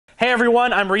Hey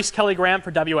everyone, I'm Reece Kelley Graham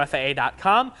for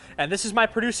WFAA.com, and this is my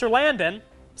producer Landon.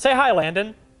 Say hi,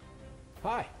 Landon.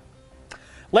 Hi.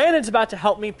 Landon's about to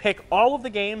help me pick all of the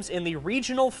games in the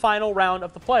regional final round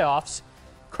of the playoffs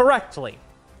correctly.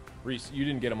 Reece, you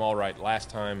didn't get them all right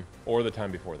last time or the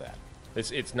time before that.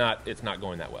 It's not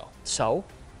going that well. So?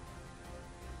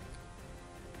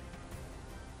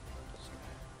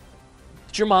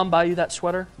 Did your mom buy you that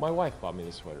sweater? My wife bought me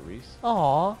this sweater, Reece.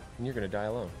 Aw. And you're going to die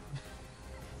alone.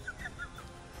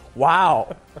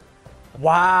 Wow.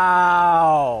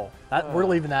 Wow. We're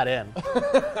leaving that in.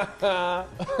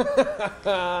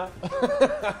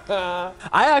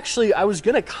 I was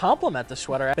going to compliment the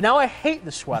sweater, but now I hate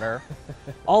the sweater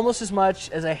almost as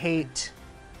much as I hate...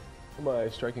 Am I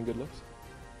striking good looks?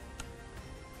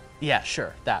 Yeah,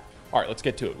 sure, that. All right, let's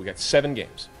get to it. We got 7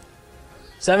 games.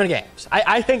 7 games.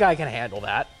 I think I can handle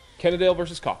that. Kennedale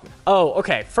versus Kaufman. Oh,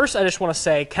 okay. First, I just want to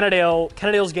say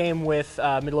Kennedale's game with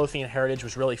Midlothian Heritage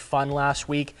was really fun last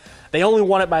week. They only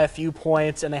won it by a few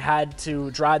points, and they had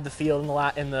to drive the field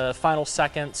in the final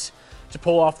seconds to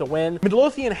pull off the win.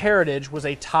 Midlothian Heritage was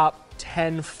a top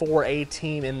 10 4A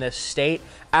team in this state,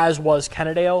 as was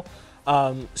Kennedale.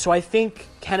 So I think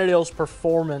Kennedale's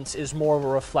performance is more of a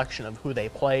reflection of who they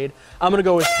played. I'm going to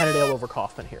go with Kennedale over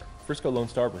Kaufman here. Frisco Lone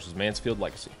Star versus Mansfield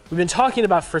Legacy. We've been talking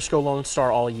about Frisco Lone Star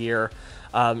all year.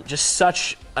 Just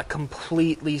such a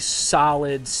completely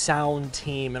solid, sound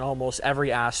team in almost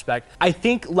every aspect. I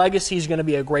think Legacy is going to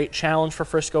be a great challenge for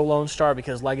Frisco Lone Star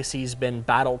because Legacy's been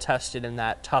battle-tested in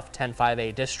that tough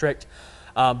 10-5A district.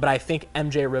 But I think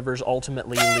MJ Rivers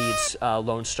ultimately leads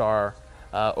Lone Star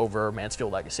over Mansfield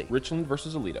Legacy. Richland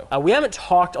versus Aledo. We haven't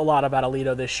talked a lot about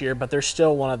Aledo this year, but they're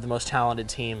still one of the most talented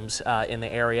teams in the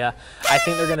area. I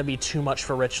think they're going to be too much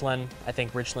for Richland. I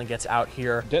think Richland gets out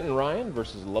here. Denton Ryan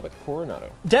versus Lubbock Coronado.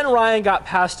 Denton Ryan got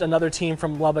past another team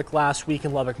from Lubbock last week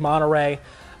in Lubbock Monterey.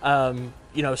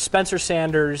 Spencer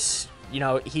Sanders,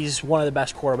 he's one of the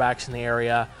best quarterbacks in the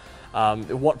area.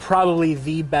 Probably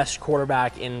the best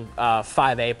quarterback in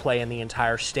 5A play in the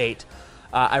entire state.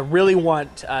 I really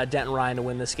want Denton Ryan to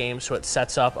win this game, so it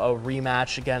sets up a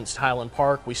rematch against Highland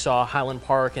Park. We saw Highland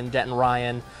Park and Denton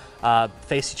Ryan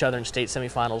face each other in state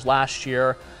semifinals last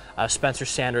year. Spencer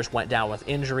Sanders went down with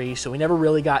injury, so we never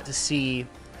really got to see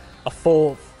a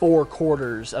full 4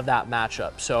 quarters of that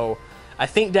matchup. So I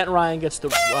think Denton Ryan gets the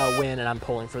win, and I'm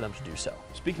pulling for them to do so.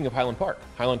 Speaking of Highland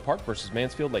Park versus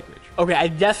Mansfield Lake Ridge. Okay, I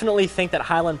definitely think that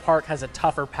Highland Park has a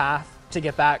tougher path to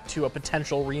get back to a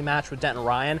potential rematch with Denton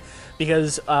Ryan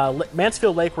because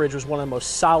Mansfield Lake Ridge was one of the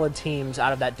most solid teams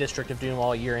out of that district of Doom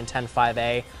all year in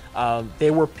 10-5A.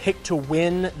 They were picked to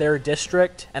win their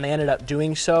district, and they ended up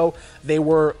doing so. They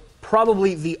were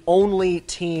probably the only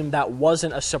team that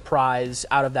wasn't a surprise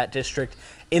out of that district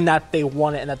in that they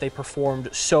won it and that they performed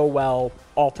so well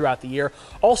all throughout the year.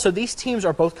 Also, these teams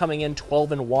are both coming in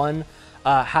 12-1.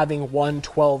 Having won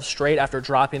 12 straight after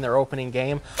dropping their opening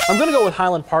game. I'm going to go with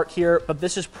Highland Park here, but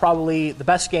this is probably the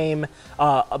best game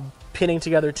pitting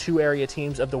together 2 area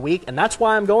teams of the week, and that's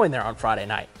why I'm going there on Friday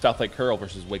night. South Lake Carroll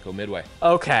versus Waco Midway.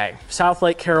 Okay, South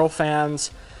Lake Carroll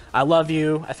fans, I love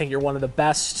you. I think you're one of the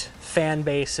best fan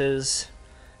bases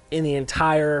in the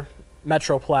entire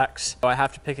Metroplex. So I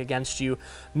have to pick against you,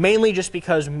 mainly just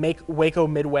because Waco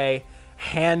Midway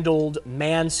handled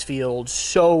Mansfield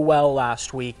so well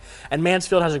last week. And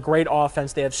Mansfield has a great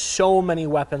offense. They have so many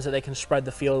weapons that they can spread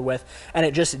the field with, and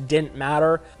it just didn't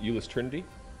matter. Euless Trinity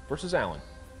versus Allen.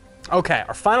 Okay,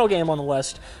 our final game on the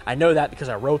list, I know that because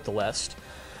I wrote the list.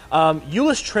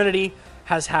 Euless Trinity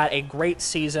has had a great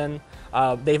season.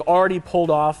 They've already pulled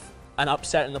off an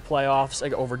upset in the playoffs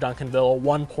over Duncanville, a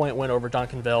 1-point win over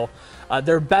Duncanville.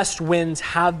 Their best wins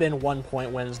have been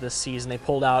 1-point wins this season. They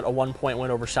pulled out a 1-point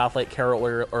win over South Lake Carroll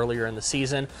earlier in the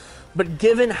season. But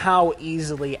given how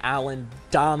easily Allen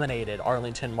dominated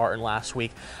Arlington Martin last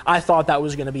week, I thought that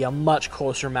was going to be a much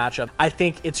closer matchup. I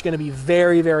think it's going to be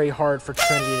very, very hard for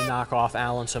Trinity to knock off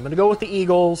Allen. So I'm going to go with the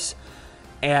Eagles,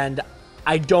 and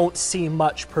I don't see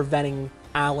much preventing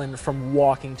Allen from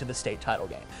walking to the state title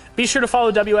game. Be sure to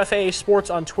follow WFAA Sports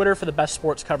on Twitter for the best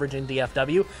sports coverage in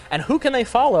DFW. And who can they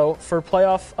follow for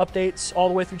playoff updates all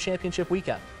the way through championship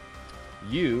weekend?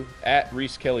 You, at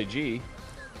Reece Kelley G.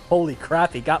 Holy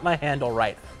crap, he got my handle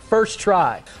right. First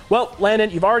try. Well,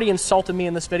 Landon, you've already insulted me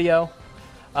in this video.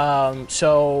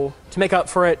 So to make up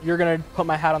for it, you're going to put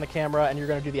my hat on the camera and you're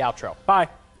going to do the outro. Bye.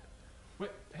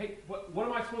 Wait, hey, what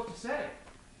am I supposed to say?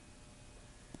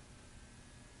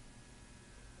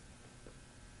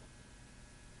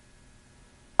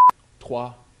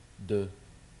 Trois, deux,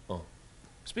 un.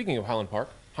 Speaking of Highland Park,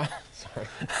 sorry.